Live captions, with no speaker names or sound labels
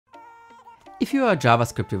If you are a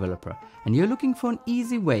JavaScript developer and you're looking for an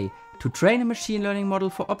easy way to train a machine learning model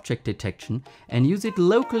for object detection and use it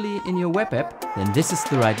locally in your web app, then this is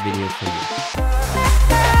the right video for you.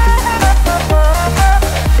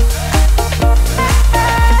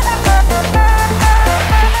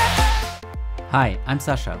 Hi, I'm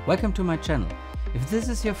Sasha. Welcome to my channel. If this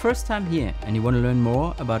is your first time here and you want to learn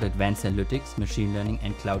more about advanced analytics, machine learning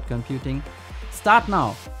and cloud computing, start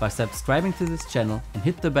now by subscribing to this channel and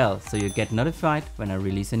hit the bell so you get notified when I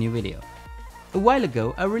release a new video. A while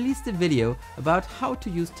ago I released a video about how to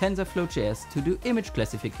use TensorFlow.js to do image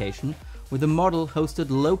classification with a model hosted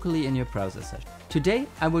locally in your browser session. Today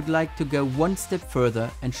I would like to go one step further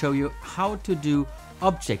and show you how to do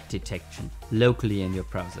object detection locally in your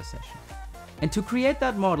browser session. And to create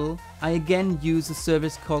that model, I again use a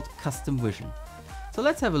service called Custom Vision. So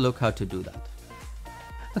let's have a look how to do that.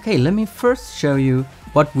 Okay, let me first show you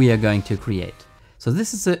what we are going to create. So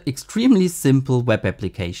this is an extremely simple web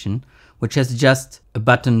application, which has just a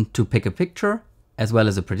button to pick a picture, as well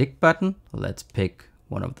as a predict button. Let's pick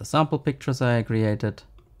one of the sample pictures I created.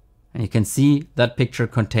 And you can see that picture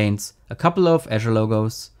contains a couple of Azure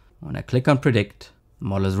logos. When I click on predict, the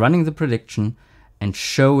model is running the prediction and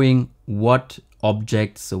showing what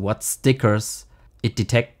objects, so what stickers it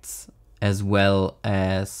detects, as well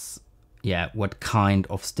as what kind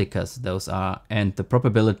of stickers those are and the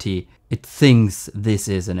probability it thinks this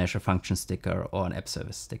is an Azure Function sticker or an app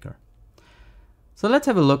service sticker. So let's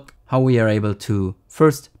have a look how we are able to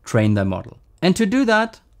first train the model. And to do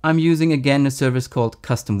that, I'm using again a service called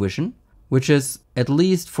Custom Vision, which is, at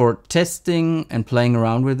least for testing and playing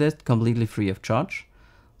around with it, completely free of charge.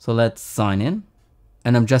 So let's sign in.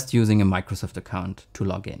 And I'm just using a Microsoft account to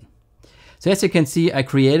log in. So as you can see, I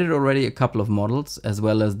created already a couple of models as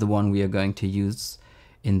well as the one we are going to use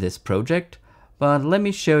in this project. But let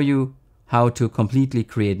me show you how to completely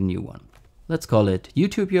create a new one. Let's call it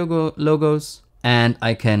YouTube logos. And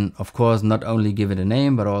I can, of course, not only give it a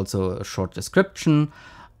name, but also a short description.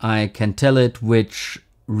 I can tell it which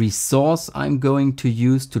resource I'm going to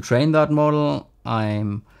use to train that model.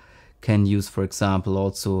 Can use, for example,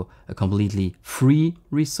 also a completely free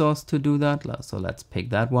resource to do that. So let's pick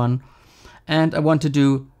that one. And I want to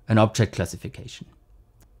do an object classification.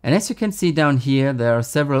 And as you can see down here, there are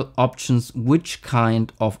several options. Which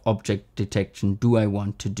kind of object detection do I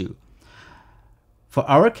want to do? For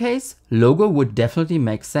our case, logo would definitely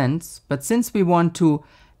make sense. But since we want to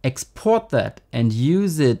export that and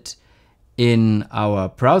use it in our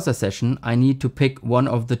browser session, I need to pick one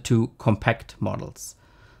of the two compact models.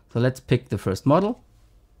 So let's pick the first model.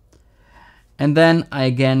 And then I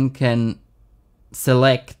again can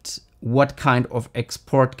select what kind of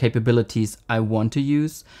export capabilities I want to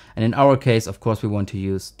use. And in our case, of course, we want to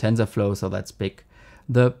use TensorFlow. So let's pick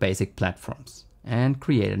the basic platforms and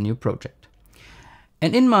create a new project.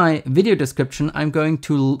 And in my video description, I'm going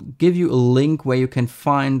to give you a link where you can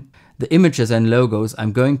find the images and logos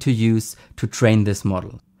I'm going to use to train this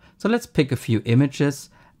model. So let's pick a few images.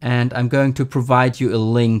 And I'm going to provide you a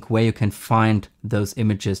link where you can find those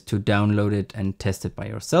images to download it and test it by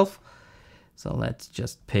yourself. So let's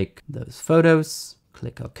just pick those photos,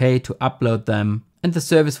 click OK to upload them. And the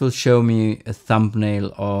service will show me a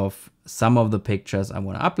thumbnail of some of the pictures I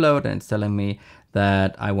want to upload. And it's telling me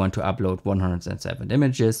that I want to upload 107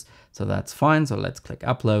 images. So that's fine. So let's click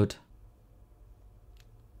upload.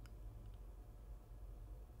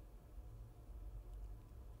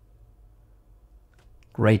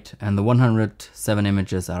 Great, and the 107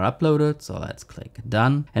 images are uploaded, so let's click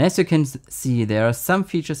done. And as you can see, there are some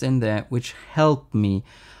features in there which help me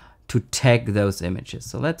to tag those images.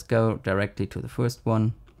 So let's go directly to the first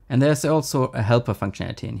one. And there's also a helper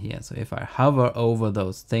functionality in here. So if I hover over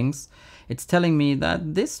those things, it's telling me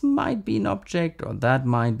that this might be an object or that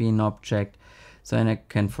might be an object. So then I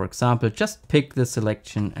can, for example, just pick the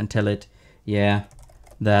selection and tell it, yeah,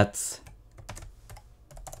 that's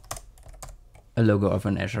a logo of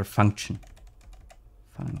an Azure function.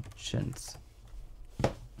 Functions.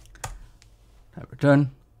 I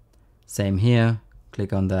return. Same here.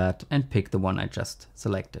 Click on that and pick the one I just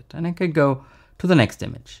selected. And I can go to the next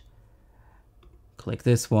image. Click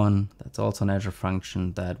this one. That's also an Azure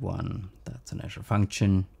function. That one. That's an Azure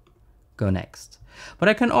function. Go next. But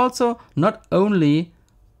I can also not only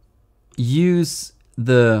use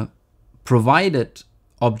the provided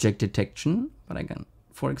object detection, but I can,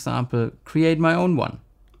 for example, create my own one.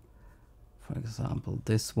 For example,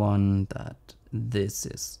 this one, that this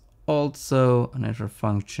is also an Azure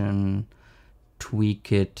function,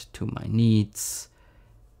 tweak it to my needs,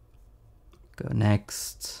 go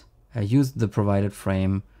next. I use the provided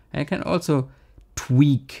frame. I can also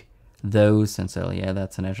tweak those and say, yeah,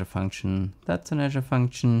 that's an Azure function, that's an Azure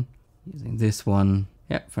function, using this one.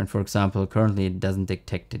 Yeah, for example, currently it doesn't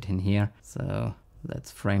detect it in here. So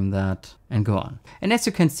let's frame that and go on. And as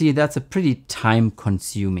you can see, that's a pretty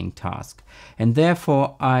time-consuming task. And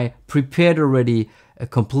therefore, I prepared already a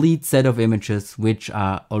complete set of images which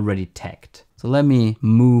are already tagged. So let me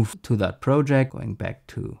move to that project, going back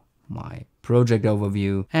to my project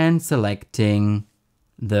overview and selecting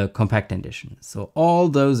the compact edition. So all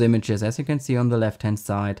those images, as you can see on the left-hand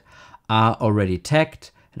side, are already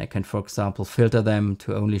tagged. And I can, for example, filter them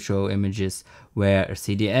to only show images where a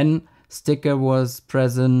CDN sticker was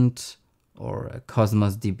present or a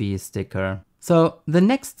Cosmos DB sticker. So the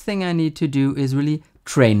next thing I need to do is really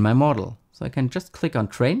train my model. So I can just click on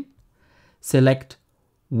train, select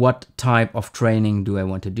what type of training do I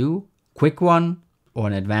want to do, quick one or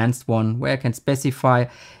an advanced one, where I can specify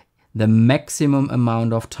the maximum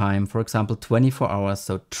amount of time, for example, 24 hours.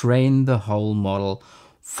 So train the whole model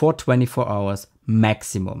for 24 hours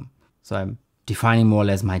maximum. So I'm defining more or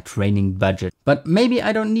less my training budget, but maybe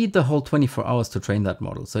I don't need the whole 24 hours to train that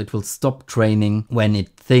model. So it will stop training when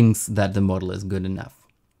it thinks that the model is good enough.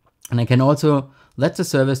 And I can also let the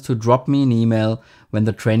service to drop me an email when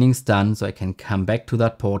the training's done, so I can come back to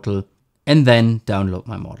that portal and then download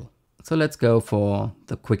my model. So let's go for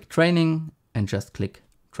the quick training and just click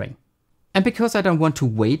train. And because I don't want to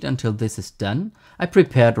wait until this is done, I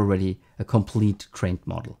prepared already a complete trained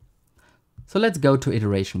model. So let's go to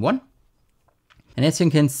iteration 1. And as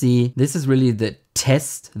you can see, this is really the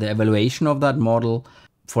test, the evaluation of that model,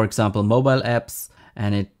 for example, mobile apps,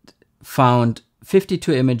 and it found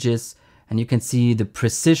 52 images, and you can see the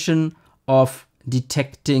precision of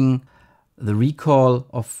detecting the recall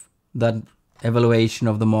of that evaluation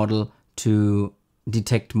of the model to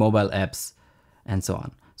detect mobile apps and so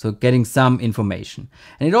on. So getting some information.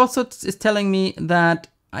 And it also is telling me that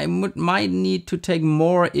I might need to take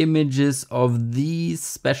more images of these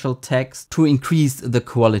special tags to increase the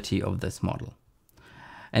quality of this model.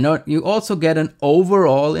 And you also get an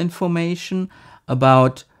overall information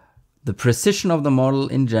about the precision of the model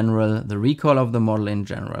in general, the recall of the model in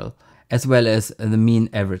general, as well as the mean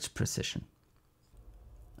average precision.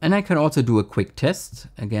 And I can also do a quick test,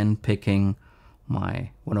 again picking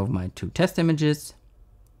one of my 2 test images.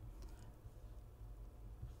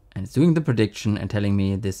 And it's doing the prediction and telling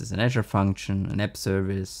me this is an Azure function, an app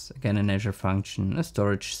service, again an Azure function, a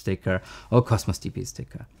storage sticker, or Cosmos DB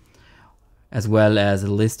sticker, as well as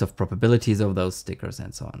a list of probabilities of those stickers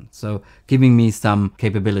and so on. So giving me some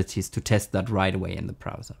capabilities to test that right away in the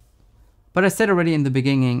browser. But I said already in the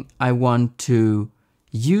beginning, I want to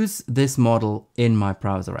use this model in my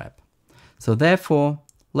browser app. So therefore,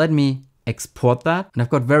 let me export that. And I've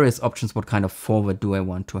got various options. What kind of forward do I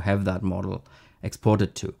want to have that model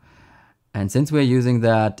exported to? And since we're using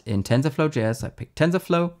that in TensorFlow.js, I pick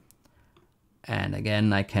TensorFlow. And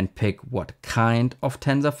again, I can pick what kind of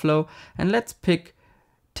TensorFlow. And let's pick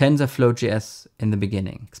TensorFlow.js in the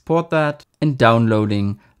beginning. Export that and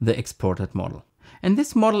downloading the exported model. And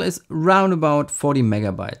this model is round about 40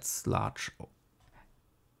 megabytes large.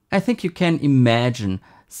 I think you can imagine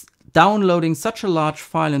downloading such a large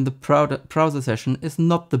file in the browser session is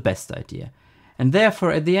not the best idea. And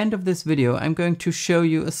therefore, at the end of this video, I'm going to show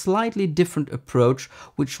you a slightly different approach,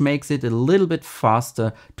 which makes it a little bit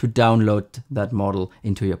faster to download that model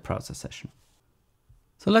into your browser session.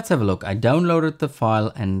 So let's have a look. I downloaded the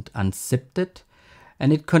file and unzipped it,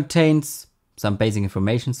 and it contains some basic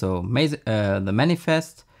information. So the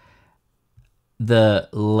manifest, the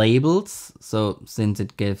labels. So since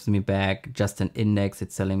it gives me back just an index,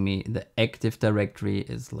 it's telling me the active directory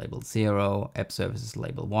is label 0, app service is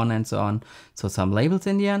label 1, and so on. So some labels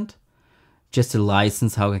in the end, just a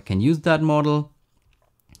license how I can use that model.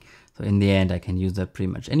 So in the end, I can use that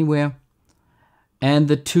pretty much anywhere. And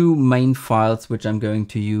the 2 main files which I'm going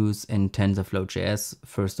to use in TensorFlow.js,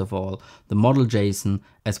 first of all, the model.json,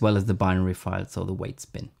 as well as the binary file, so the weights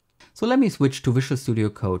bin. So let me switch to Visual Studio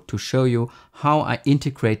Code to show you how I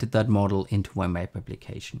integrated that model into my web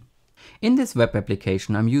application. In this web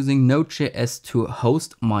application, I'm using node.js to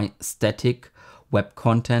host my static web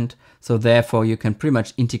content. So therefore you can pretty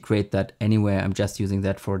much integrate that anywhere. I'm just using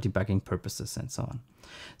that for debugging purposes and so on.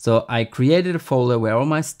 So I created a folder where all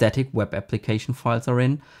my static web application files are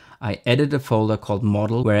in. I added a folder called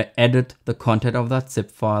model where I added the content of that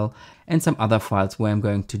zip file and some other files where I'm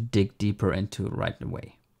going to dig deeper into right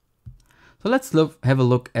away. So let's have a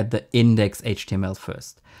look at the index.html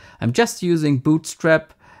first. I'm just using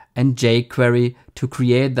Bootstrap and jQuery to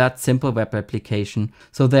create that simple web application.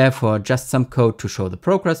 So therefore, just some code to show the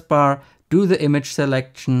progress bar, do the image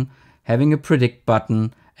selection, having a predict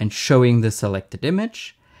button and showing the selected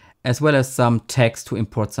image. as well as some text to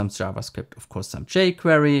import some JavaScript, of course, some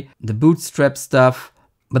jQuery, the Bootstrap stuff.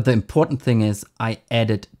 But the important thing is I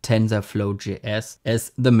added TensorFlow.js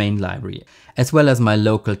as the main library, as well as my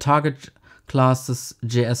local target classes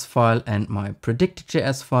JS file and my predicted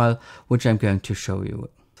JS file, which I'm going to show you.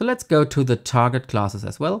 So let's go to the target classes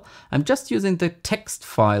as well. I'm just using the text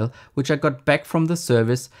file, which I got back from the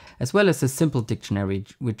service, as well as a simple dictionary,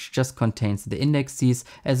 which just contains the indexes,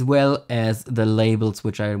 as well as the labels,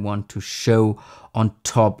 which I want to show on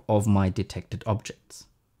top of my detected objects.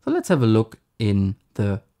 So let's have a look in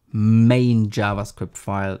the main JavaScript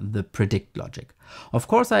file, the predict logic. Of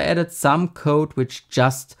course, I added some code which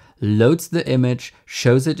just loads the image,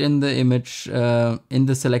 shows it in the image, in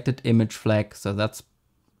the selected image flag. So that's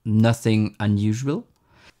nothing unusual.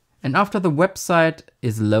 And after the website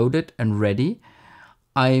is loaded and ready,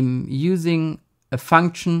 I'm using a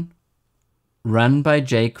function run by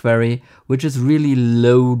jQuery, which is really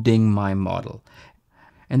loading my model.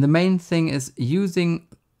 And the main thing is using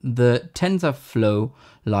the TensorFlow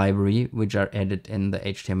library, which are added in the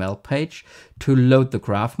HTML page, to load the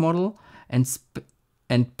graph model and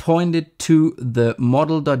point it to the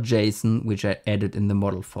model.json, which I added in the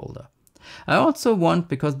model folder. I also want,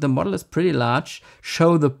 because the model is pretty large,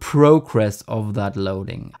 show the progress of that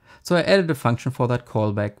loading. So I added a function for that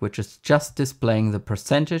callback, which is just displaying the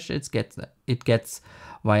percentage it gets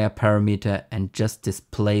via parameter and just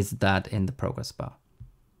displays that in the progress bar.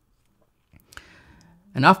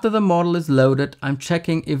 And after the model is loaded, I'm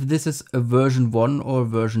checking if this is a version 1 or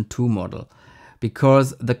version 2 model,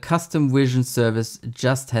 because the custom vision service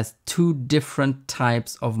just has 2 different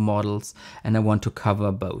types of models and I want to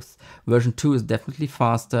cover both. Version 2 is definitely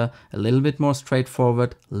faster, a little bit more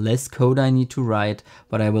straightforward, less code I need to write,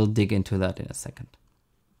 but I will dig into that in a second.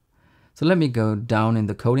 So let me go down in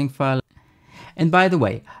the coding file. And by the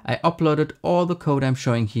way, I uploaded all the code I'm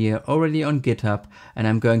showing here already on GitHub, and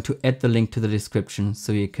I'm going to add the link to the description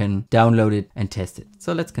so you can download it and test it.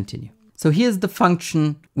 So let's continue. So here's the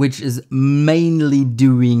function which is mainly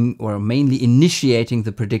doing or mainly initiating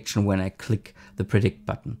the prediction when I click the predict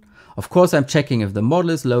button. Of course, I'm checking if the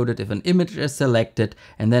model is loaded, if an image is selected,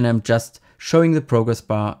 and then I'm just showing the progress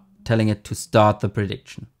bar, telling it to start the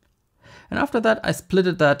prediction. And after that, I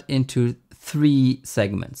splitted that into 3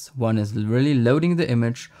 segments. One is really loading the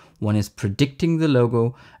image, one is predicting the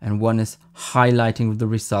logo, and one is highlighting the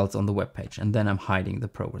results on the web page. And then I'm hiding the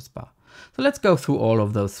progress bar. So let's go through all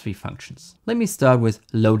of those 3 functions. Let me start with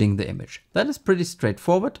loading the image. That is pretty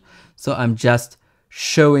straightforward. So I'm just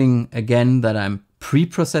showing again that I'm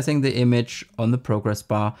pre-processing the image on the progress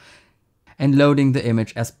bar and loading the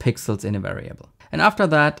image as pixels in a variable. And after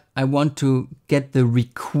that, I want to get the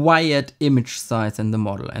required image size in the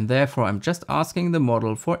model. And therefore, I'm just asking the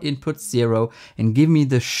model for input 0 and give me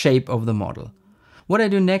the shape of the model. What I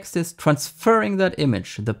do next is transferring that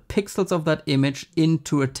image, the pixels of that image,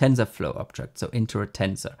 into a TensorFlow object, so into a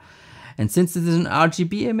tensor. And since this is an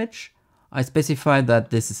RGB image, I specify that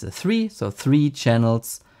this is a 3, so 3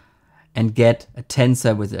 channels, and get a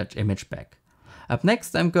tensor with that image back. Up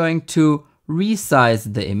next, I'm going to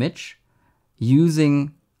resize the image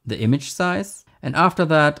using the image size. And after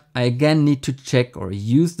that, I again need to check or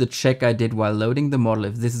use the check I did while loading the model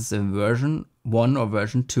if this is a version 1 or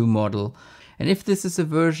version 2 model. And if this is a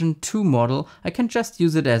version 2 model, I can just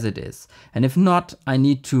use it as it is. And if not, I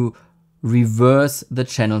need to reverse the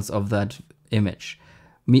channels of that image,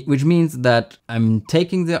 which means that I'm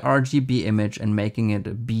taking the RGB image and making it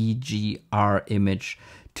a BGR image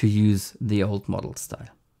to use the old model style.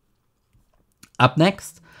 Up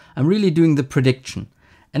next, I'm really doing the prediction.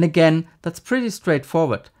 And again, that's pretty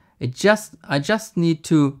straightforward. I just need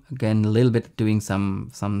to, again, a little bit doing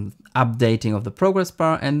some updating of the progress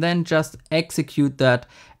bar and then just execute that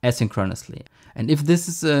asynchronously. And if this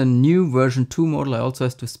is a new version 2 model, I also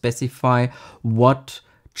have to specify what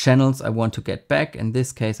channels I want to get back. In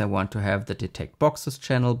this case, I want to have the detect boxes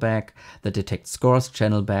channel back, the detect scores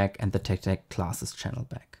channel back, and the detect classes channel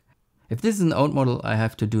back. If this is an old model, I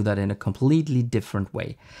have to do that in a completely different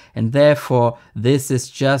way. And therefore, this is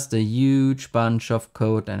just a huge bunch of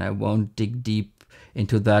code and I won't dig deep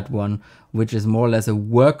into that one, which is more or less a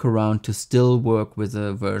workaround to still work with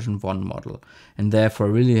a version 1 model. And therefore,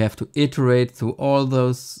 really have to iterate through all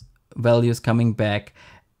those values coming back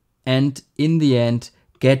and in the end,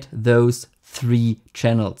 get those 3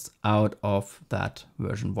 channels out of that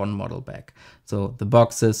version 1 model back. So the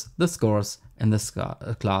boxes, the scores, and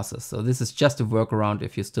the classes. So this is just a workaround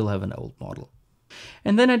if you still have an old model.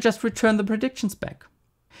 And then I just return the predictions back.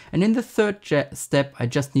 And in the third step, I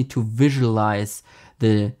just need to visualize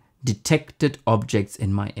the detected objects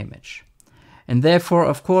in my image. And therefore,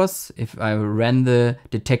 of course, if I ran the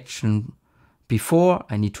detection before,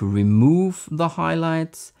 I need to remove the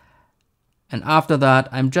highlights. And after that,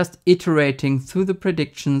 I'm just iterating through the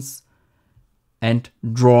predictions and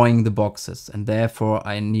drawing the boxes. And therefore,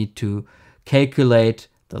 I need to calculate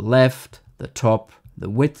the left, the top, the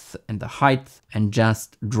width and the height, and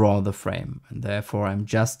just draw the frame. And therefore, I'm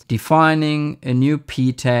just defining a new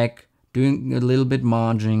p-tag, doing a little bit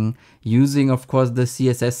margining, using, of course, the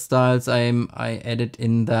CSS styles I added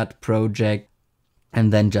in that project,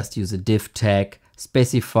 and then just use a div tag,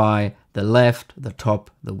 specify the left, the top,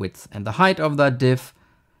 the width, and the height of that div,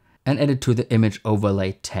 and add it to the image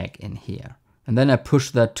overlay tag in here. And then I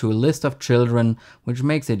push that to a list of children, which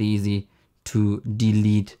makes it easy to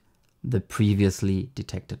delete the previously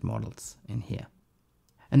detected models in here.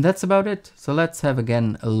 And that's about it. So let's have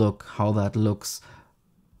again a look how that looks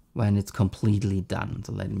when it's completely done.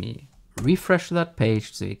 So let me refresh that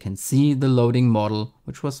page so you can see the loading model,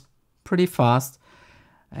 which was pretty fast.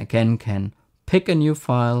 Again, can pick a new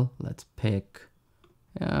file. Let's pick,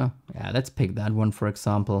 let's pick that one, for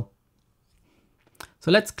example. So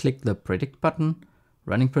let's click the predict button,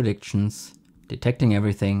 running predictions, detecting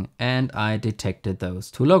everything, and I detected those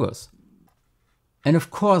two logos. And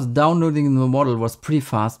of course, downloading the model was pretty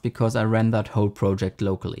fast because I ran that whole project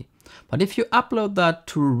locally. But if you upload that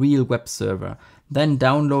to a real web server, then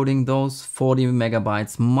downloading those 40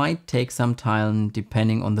 megabytes might take some time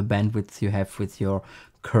depending on the bandwidth you have with your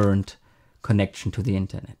current connection to the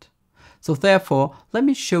internet. So therefore, let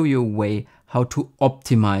me show you a way how to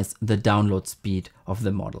optimize the download speed of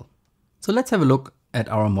the model. So let's have a look at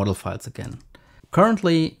our model files again.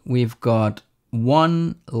 Currently, we've got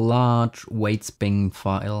one large weights bin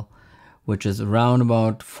file, which is around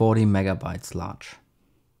about 40 megabytes large.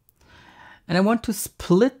 And I want to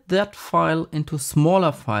split that file into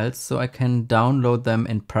smaller files so I can download them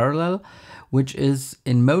in parallel, which is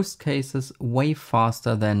in most cases way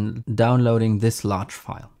faster than downloading this large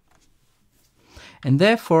file. And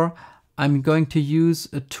therefore, I'm going to use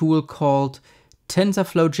a tool called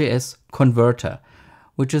TensorFlow.js converter,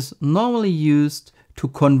 which is normally used to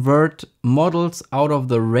convert models out of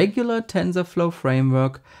the regular TensorFlow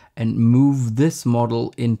framework and move this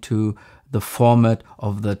model into the format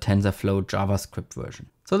of the TensorFlow JavaScript version.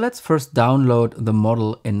 So let's first download the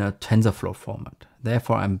model in a TensorFlow format.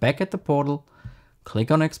 Therefore, I'm back at the portal,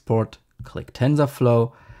 click on export, click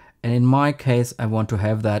TensorFlow, and in my case, I want to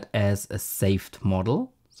have that as a saved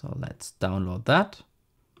model. So let's download that,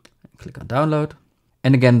 click on download.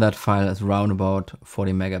 And again, that file is around about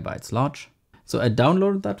 40 megabytes large. So I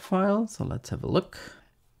downloaded that file, so let's have a look.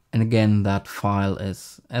 And again, that file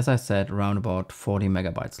is, as I said, around about 40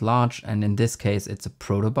 megabytes large. And in this case, it's a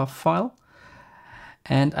protobuf file.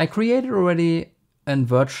 And I created already a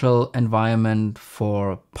virtual environment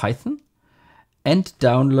for Python and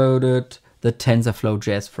downloaded the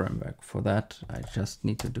TensorFlow.js framework. For that, I just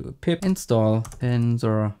need to do a pip install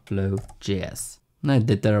TensorFlow.js. And I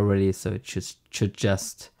did that already, so it should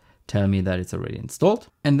just tell me that it's already installed.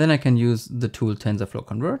 And then I can use the tool TensorFlow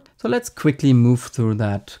convert. So let's quickly move through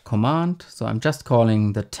that command. So I'm just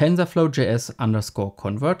calling the TensorFlow.js _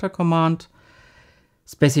 converter command,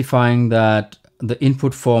 specifying that the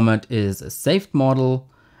input format is a saved model,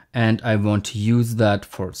 and I want to use that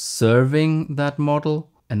for serving that model.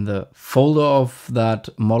 And the folder of that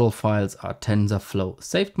model files are TensorFlow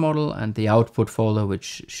saved model, and the output folder,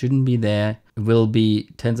 which shouldn't be there, will be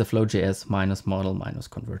TensorFlow.js -model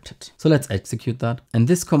 -converted. So let's execute that. And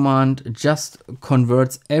this command just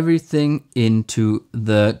converts everything into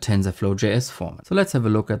the TensorFlow.js format. So let's have a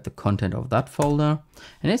look at the content of that folder.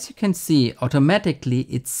 And as you can see, automatically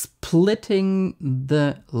it's splitting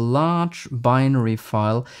the large binary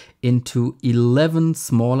file into 11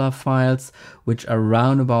 smaller files, which are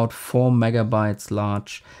around about 4 megabytes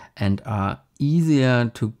large and are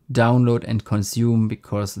easier to download and consume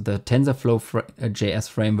because the TensorFlow.js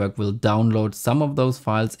framework will download some of those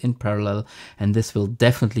files in parallel, and this will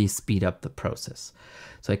definitely speed up the process.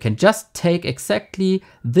 So I can just take exactly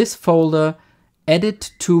this folder, add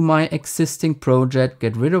it to my existing project,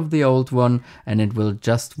 get rid of the old one, and it will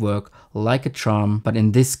just work like a charm. But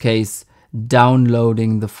in this case,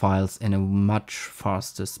 downloading the files in a much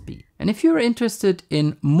faster speed. And if you're interested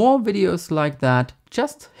in more videos like that,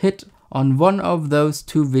 just hit on one of those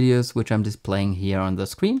 2 videos which I'm displaying here on the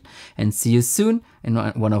screen, and see you soon in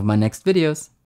one of my next videos.